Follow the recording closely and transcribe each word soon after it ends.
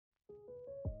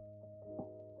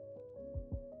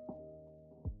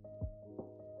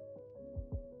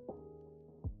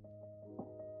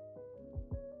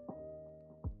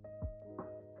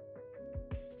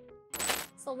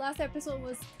So last episode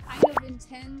was kind of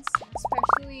intense,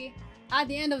 especially at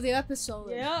the end of the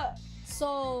episode. Yeah.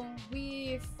 So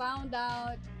we found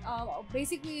out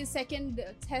basically second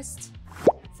test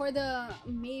for the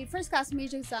first class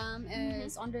major exam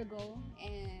is undergo,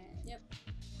 and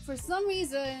for some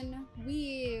reason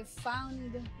we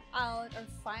found out or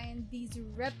find these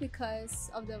replicas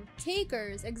of the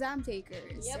exam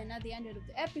takers, and at the end of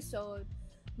the episode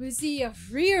we see a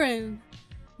Frieren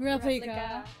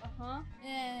replica.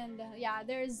 And yeah,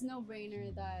 there's no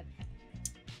brainer that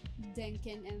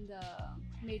Denkin and the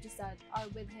mages that are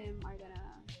with him are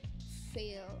gonna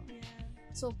fail.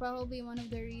 So probably one of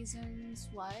the reasons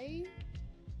why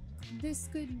this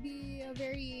could be a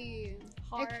very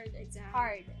hard exam.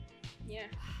 Yeah.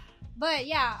 But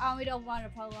yeah, we don't want to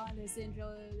prolong this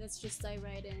intro. Let's just dive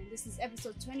right in. This is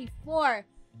episode 24.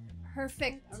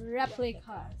 Perfect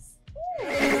replicas.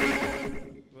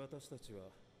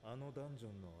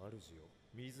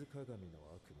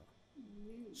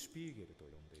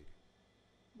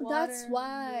 That's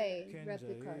why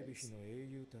replicas.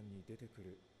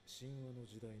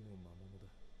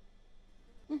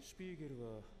 シュピーゲル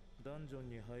はダンジョン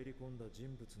に入り込んだ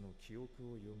人物の記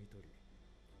憶を読み取り、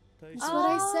 That's what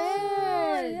I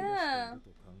said. Yeah.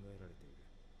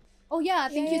 Oh yeah,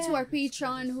 thank you to our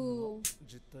patron who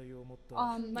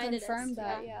confirmed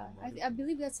that. Yeah, I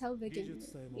believe that's Helvigen.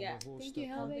 Yeah, thank you,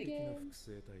 Helvigen.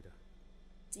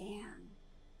 Damn.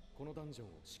 このダンジョン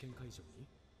を試験会場に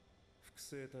複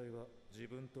製体は自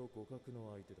分と互角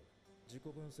の相手だ。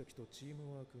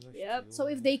 Yep. So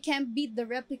if they can't beat the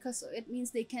replicas, it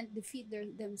means they can't defeat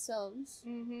themselves.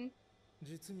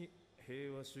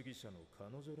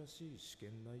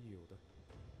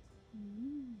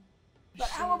 But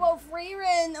how about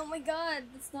Frieren? Oh my god,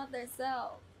 it's not their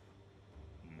self.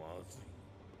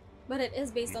 But it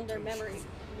is based on their memory.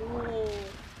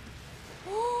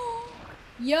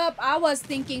 Yup, I was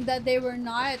thinking that they were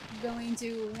not going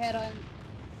to head on.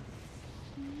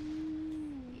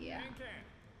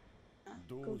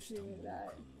 Go through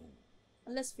that.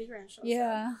 Unless Frieren shows up.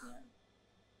 Yeah.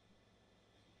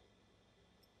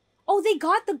 Oh, they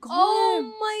got the gold! Oh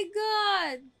my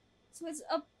god! So it's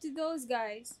up to those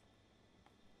guys.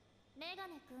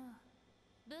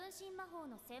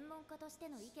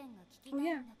 Oh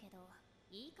yeah.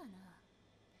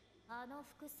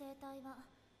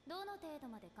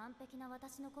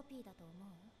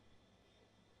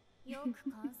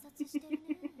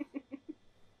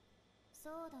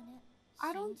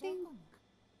 I don't think...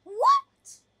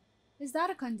 What? Is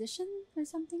that a condition or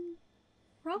something?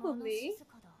 Probably.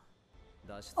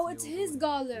 Oh, it's his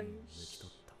golem.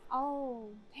 Oh,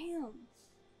 damn.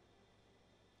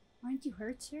 Aren't you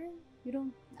hurt, sir? You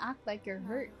don't act like you're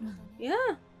hurt.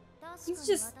 Yeah. He's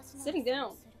just sitting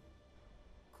down.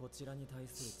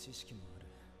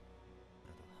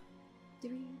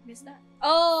 Did we miss that?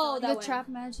 Oh, the trap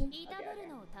magic.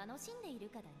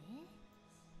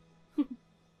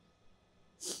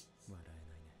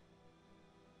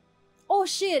 Oh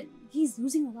shit! He's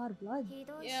losing a lot of blood.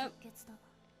 Yep.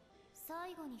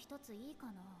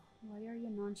 Why are you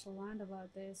nonchalant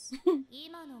about this?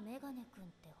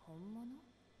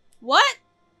 What?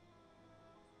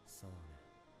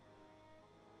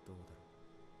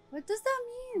 What does that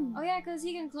mean? Oh yeah, because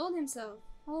he can clone himself.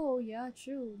 Oh yeah,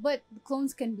 true. But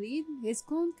clones can bleed? His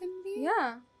clone can bleed?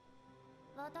 Yeah.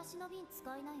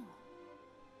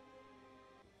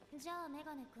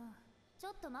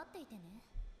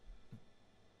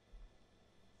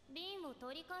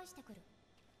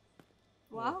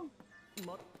 Wow.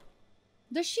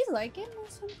 Does she like it or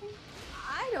something?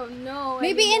 I don't know.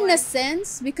 Maybe anymore. in a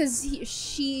sense because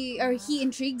he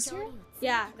intrigues her?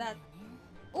 Yeah, that.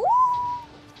 Ooh!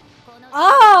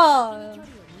 Oh!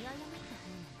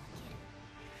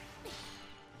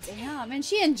 Damn, and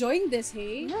she enjoying this,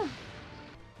 hey? Yeah.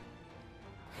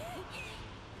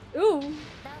 Ooh.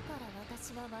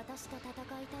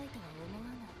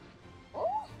 Oh,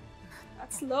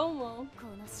 that's slow-mo.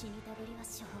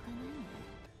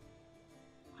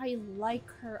 I like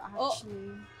her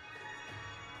actually.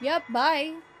 Yep,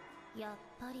 bye.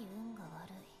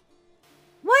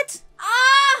 What?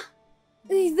 Ah!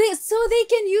 So they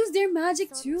can use their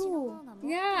magic too.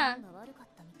 Yeah.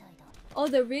 Oh,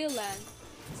 the real land.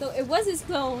 So it was his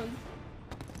clone.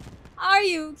 Are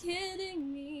you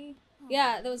kidding me?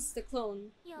 Yeah, that was the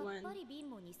clone one.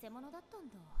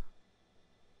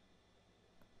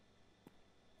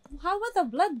 How about the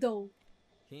blood though?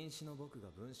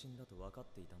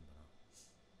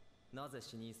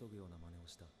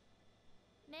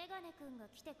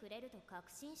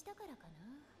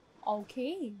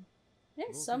 Okay.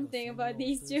 There's something about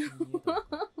these two.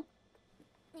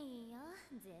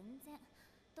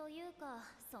 というか、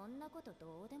そんなこと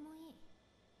どうでもいい。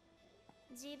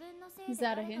自分のせい Is で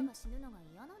that a 誰か hint? が死ぬのが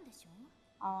嫌なんでしょ。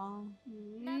 Ah.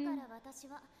 だから私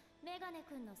はメガネ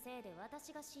君のせいで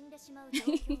私が死んでしまう状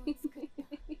況を作っ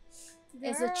た。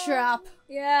It's a trap.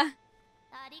 Yeah.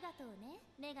 ありがとうね、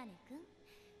メガネ君。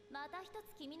また一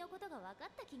つ君のことが分か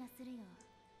った気がするよ。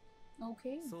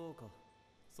 Okay. そうか、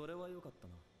それは良かった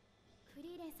な。フ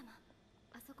リーレン様、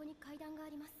あそこに階段があ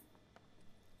ります。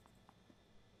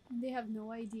 They have no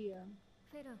idea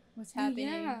フェルン、 what's happening.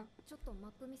 Yeah. ちょっとマ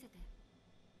ップ見せて。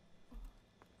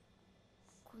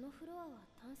このフロアは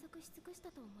探索し尽くした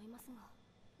と思いますが。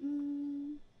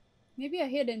Maybe a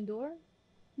hidden door?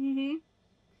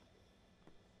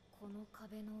 この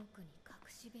壁の奥に隠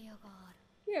し部屋がある。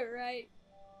 You're right.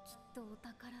 きっとお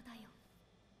宝だよ。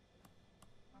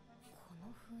こ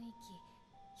の雰囲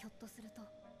気、ひょっとすると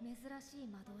珍しい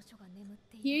魔導書が眠っ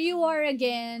ている。 Here you are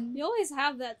again. You always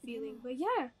have that feeling, but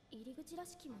yeah, 入り口ら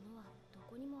しきものはど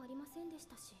こにもありませんでし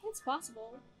たし。 it's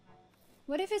possible.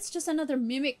 What if it's just another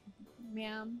mimic,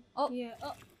 ma'am? Oh, Yeah.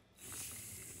 Oh.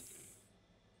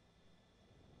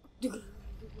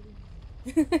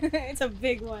 It's a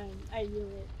big one. I knew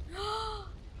it.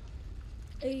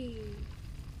 Hey.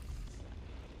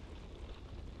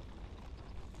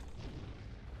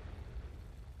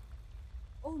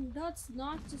 Oh, that's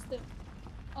not just the.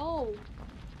 Oh.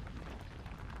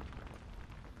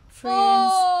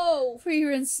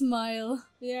 Frieren smile.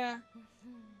 Yeah.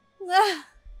 Ah,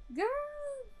 Girl.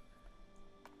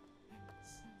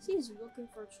 She's looking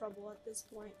for trouble at this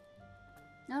point.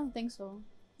 I don't think so.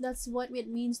 That's what it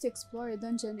means to explore a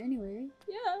dungeon anyway.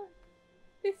 Yeah.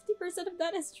 50% of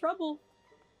that is trouble.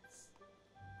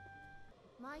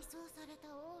 埋葬された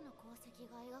王の功績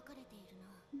が描かれているな。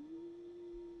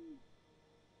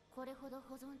これほど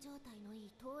保存状態のい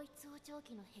い統一王朝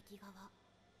期の壁画は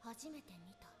初めて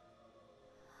見た。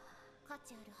価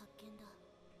値ある発見だ。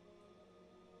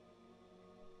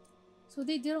 So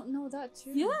they didn't know that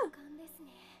too. Yeah. 勘ですね。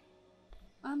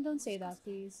 Don't say that,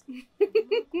 please. このま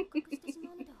ま降格してし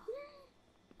まうのでは。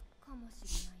かも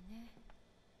しれないね。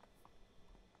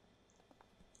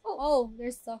 Oh,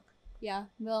 they're stuck. Yeah,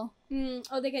 well.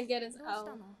 Oh, they can get us どうし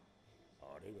た out. の？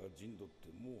あれが人道っ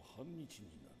てもう半日に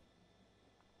なる。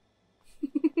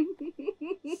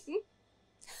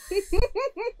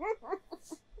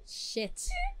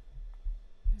Shit.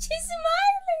 She's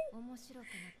smiling. 面白くなっ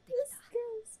てき This た。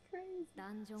 girl's crazy. ダ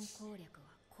ンジョン攻略は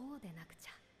こうでなくち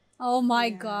ゃ。 Oh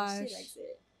my Yeah, gosh. She likes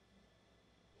it.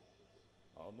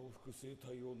 あの複製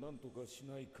体を何とかし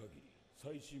ない限り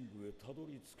最深部へたど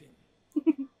り着けん。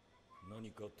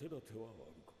何か手立てはあ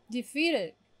るか。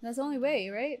 Defeat it. That's the only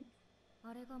way, right?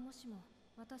 あれがもしも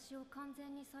私を完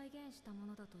全に再現したも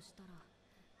のだとしたら、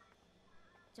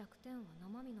弱点は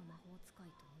生身の魔法使い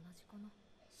と同じかな。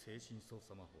精神操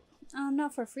作魔法だ。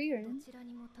Not for ど Frieren. ちら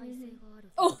にも耐性があ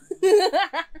る。 Oh. だ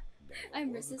が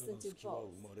I'm わずかな resistant to 隙は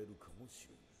both. 生まれるかもし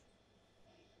れん。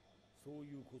そう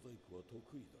いう小細工は得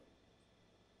意だ。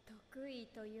得意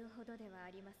というほどでは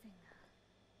ありませんが。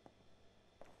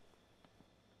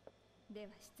で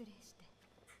は失礼して。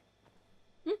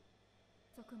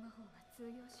俗魔法が通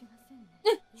用しませんね。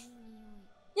いい匂い。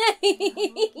大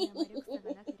きな魔力差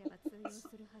がなければ通用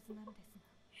するはずなのですが。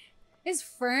 Is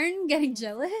Fern getting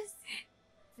jealous?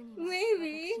 次は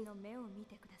Maybe. 私の目を見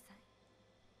てください。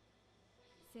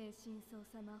精神操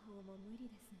作魔法も無理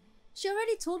ですね。 She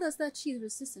already told us that she's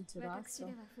resistant to that. 私 So.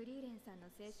 ではフリーレンさんの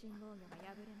精神防御が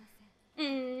破れません。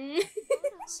 She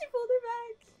pulled her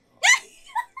back.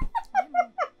 で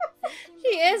も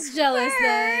She is jealous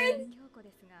then. 強固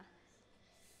ですが、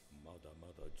まだま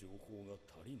だ情報が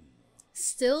足りんな。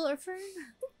 Still a Fern?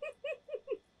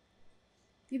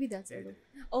 Maybe that's it.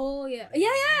 Oh yeah.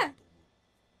 Yeah, yeah.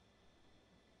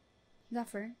 Is that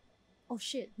Fern? Oh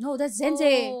shit. No, that's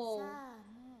Zente. Oh. さあ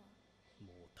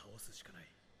ももう倒すしかない。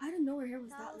 I didn't know her hair was う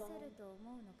that 倒 long. せると思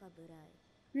うのかブライ。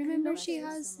 Remember, she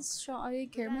has shot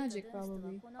care magic,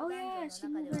 probably. Oh yeah, she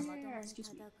moved her hair.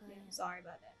 Excuse me. Yeah, sorry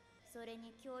about that. それ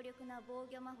に強力な防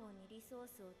御魔法にリソー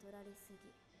スを取られすぎ、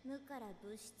無から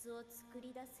物質を作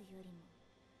り出すよりも、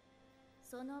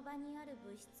その場にある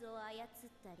物質を操っ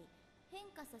たり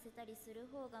変化させたりする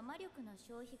方が魔力の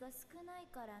消費が少ない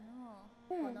からの、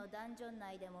このダンジョン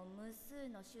内でも無数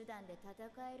の手段で戦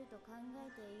えると考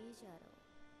えていいじゃろ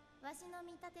う。わしの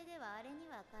見立てではあれに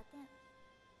は勝てん。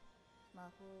魔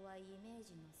法はイメー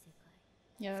ジの世界。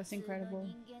 Yeah, that's incredible.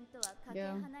 人間とはかけ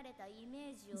離れたイメ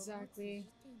ージを持つ時 Exactly.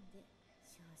 点で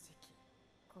正直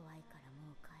怖いから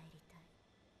もう帰りたい。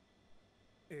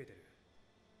エーデル、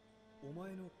お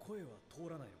前の声は通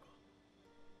らないのか。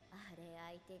あれ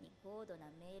相手に高度な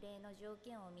命令の条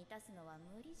件を満たすのは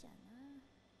無理じゃな。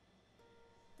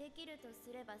できると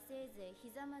すればせいぜいひ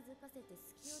ざまずかせて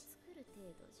隙を作る程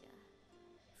度じゃ。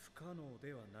不可能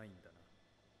ではないんだな。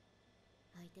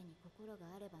相手に心が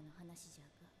あればの話じゃ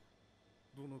が。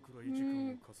どのくらい時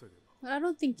間を稼げば。 But I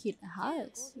don't think he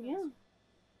has. Yeah.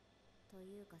 と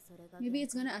いうかそれが Maybe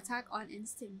it's gonna attack on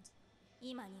instinct.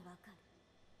 今にわかる。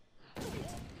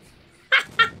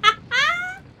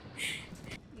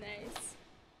Nice.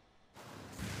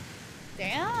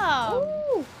 Damn.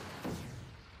 Ooh.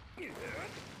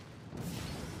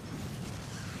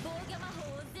 防御魔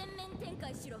法を全面展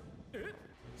開しろ。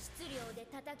質量で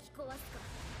叩き壊すか、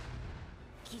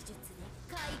技術で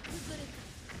かいくぐるか。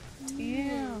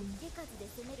 Damn. 手数で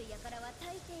攻める輩は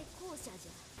大抵後者じ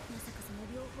ゃ。まさかその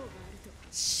両方があると。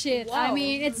 Shit. Wow. I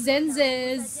mean, it's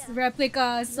Zenze's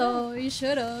replica, so you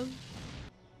should have.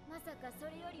 まさかそ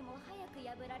れよりも早く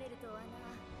破られるとはな。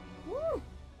 Woo.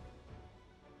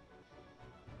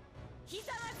 ひ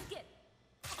ざまずけ。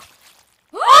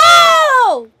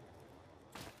 Oh!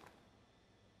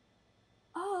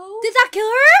 Oh. Did that kill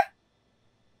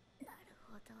her? なる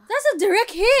ほど。 That's a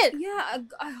direct hit Yeah,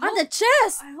 I on hope, the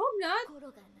chest. I hope not.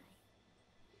 心がない。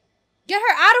 Get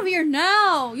her out of here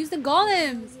now. Use the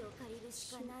golems. を借りる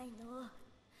しかないの。わ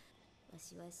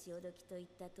しは潮時と言っ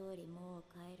た通りもう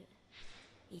帰る。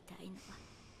痛いの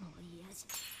はもう嫌じ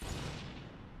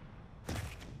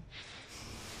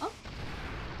ゃ。 Oh.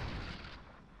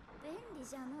 便利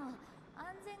じゃの。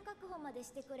安全確保まで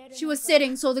してくれる。 She was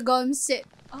sitting, so the golems sit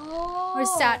Oh. or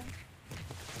sat.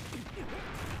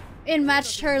 It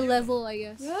matched her level, I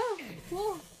guess. Yeah.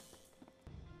 Cool.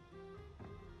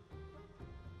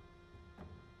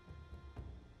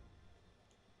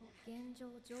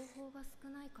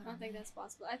 I don't think that's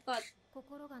possible. I thought,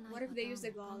 what if they use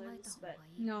the golems? But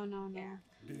No, no, no. yeah.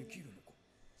 できるのか。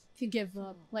 If you give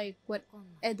up, like what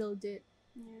Edo did.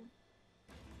 Yeah.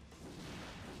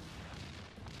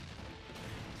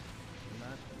 まっ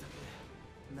た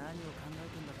く何を考え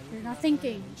てんだかよく They're わ not からない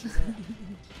thinking. 連中だ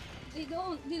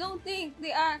よ。 They don't think,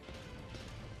 they act.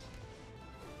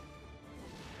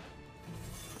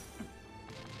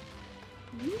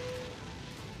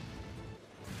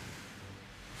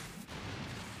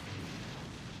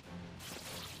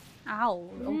 Ow.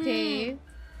 Okay.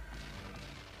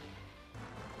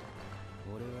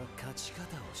 俺は勝ち方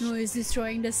を知 No, る。 it's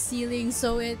destroying the ceiling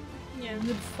so it Yeah.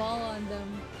 would fall on them.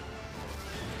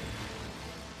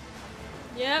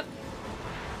 Yep.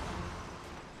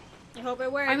 I hope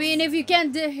it works. I mean, if you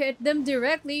can't hit them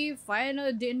directly, find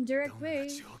a indirect どんな way.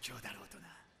 状況だろうとな。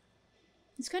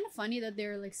 It's kind of funny that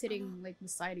they're like sitting like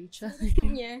beside each other.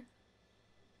 yeah.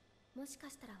 もしか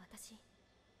したら私、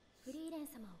フリーレン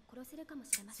様を殺せるかも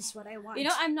しれま This せ is ん。 what I want. You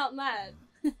know, I'm not mad.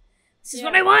 This is Yeah.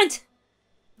 what I want.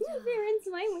 Friren's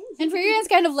my wing. And Frieren's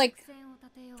kind of like 戦を立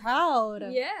てよう。 proud.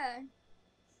 Yeah.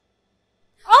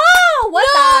 Oh, what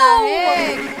No!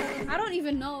 the heck? I don't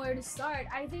even know where to start.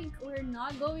 I think we're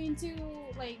not going to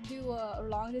like do a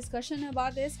long discussion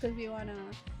about this because we wanna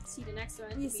See the next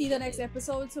one. see the next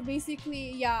episode. So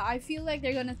basically, yeah, I feel like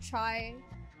they're gonna try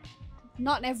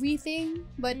not everything,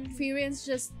 but Frieren's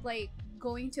just like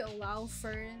going to allow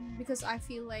FERN because I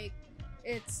feel like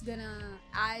it's gonna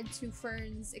add to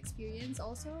FERN's experience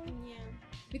also. Yeah.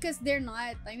 Because they're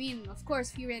not, I mean, of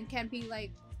course Frieren can't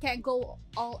go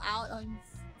all out on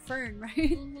FERN, right?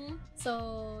 Mm-hmm.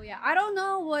 So yeah, I don't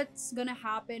know what's gonna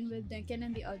happen with Denken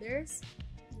and the others.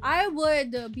 I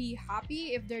would be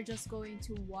happy if they're just going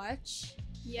to watch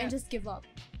Yeah. and just give up.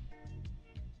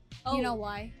 Oh. You know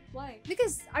why? Why?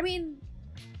 Because I mean,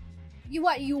 you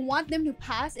want them to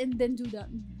pass and then do that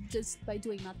just by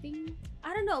doing nothing.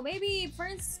 I don't know. Maybe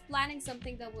FERN's planning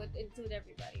something that would include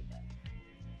everybody, but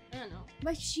I don't know.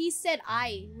 But she said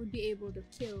I would be able to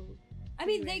kill. I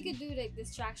mean, they Frieren. could do like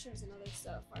distractions and other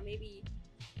stuff, or maybe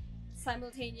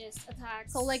simultaneous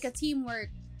attacks. So like a teamwork.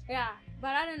 Yeah, but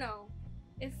I don't know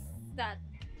if that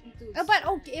includes. But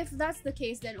okay, if that's the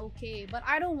case, then okay. But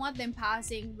I don't want them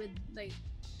passing with like,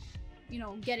 you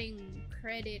know, getting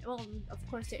credit. Well, of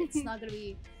course it's not gonna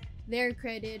be their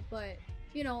credit, but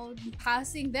you know,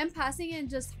 passing and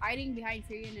just hiding behind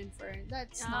Frieren and FERN.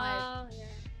 That's not. Yeah.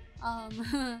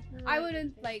 I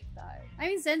wouldn't like that. I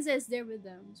mean, Sense is there with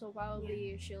them, so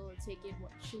probably she'll take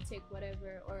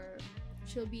whatever, or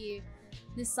she'll be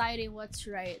deciding what's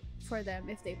right for them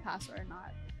if they pass or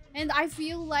not. And I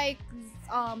feel like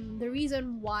the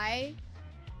reason why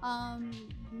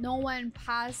no one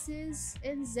passes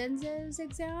in Zenze's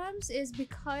exams is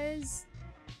because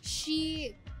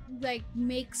she like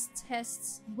makes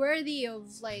tests worthy of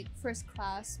like first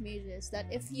class mages, that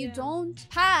if you Yeah. don't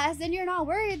pass then you're not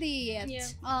worthy yet. Yeah.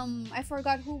 I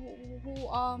forgot who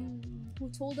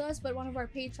told us, but one of our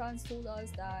patrons told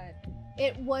us that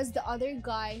it was the other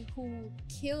guy who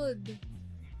killed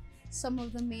some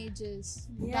of the mages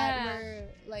that were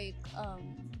like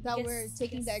were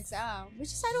taking the exam, which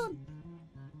is I don't,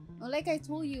 like I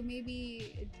told you,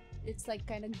 maybe it's like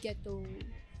kind of ghetto.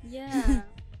 Yeah.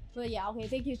 But yeah, okay,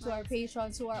 thank you to our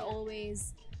patrons who are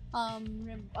always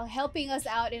helping us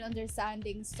out in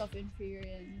understanding stuff in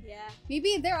Frieren. Yeah.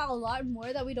 Maybe there are a lot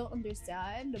more that we don't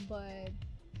understand, but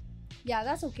yeah,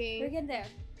 that's okay. We're getting there.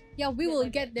 Yeah, we will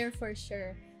get there for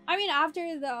sure. I mean,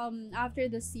 after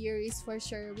the series, for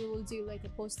sure, we will do like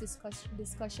a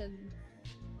discussion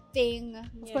thing.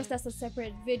 Of course, that's a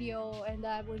separate video, and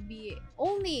that would be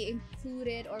only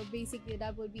included, or basically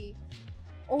that would be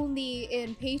only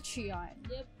in Patreon.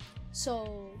 Yep.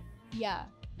 So yeah.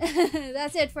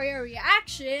 That's it for your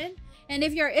reaction. And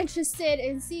if you're interested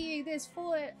in seeing this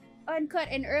full, uncut,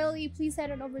 and early, please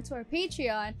head on over to our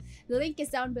Patreon. The link is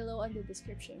down below in the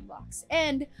description box.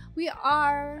 And we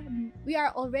are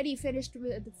already finished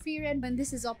with the Frieren when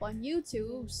this is up on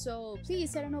YouTube. So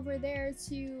please head on over there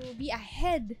to be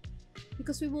ahead,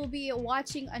 because we will be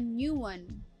watching a new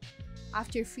one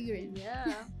after Frieren.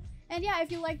 Yeah. And yeah,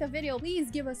 if you like the video, please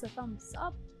give us a thumbs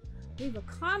up, leave a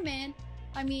comment.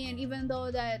 I mean, even though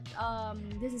that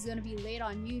this is gonna be late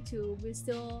on YouTube, we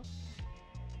still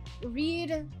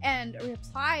read and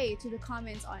reply to the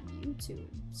comments on YouTube.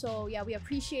 So yeah, we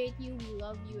appreciate you, we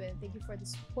love you, and thank you for the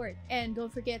support. And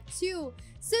don't forget to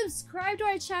subscribe to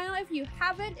our channel if you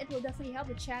haven't. It will definitely help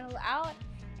the channel out.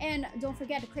 And don't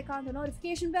forget to click on the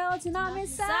notification bell to not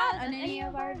miss out on any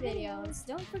of our videos.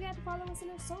 Don't forget to follow us on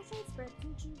our socials for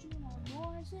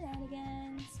more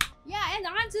shenanigans. Yeah, and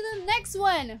on to the next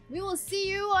one. We will see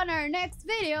you on our next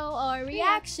video or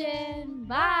reaction.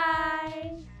 Bye.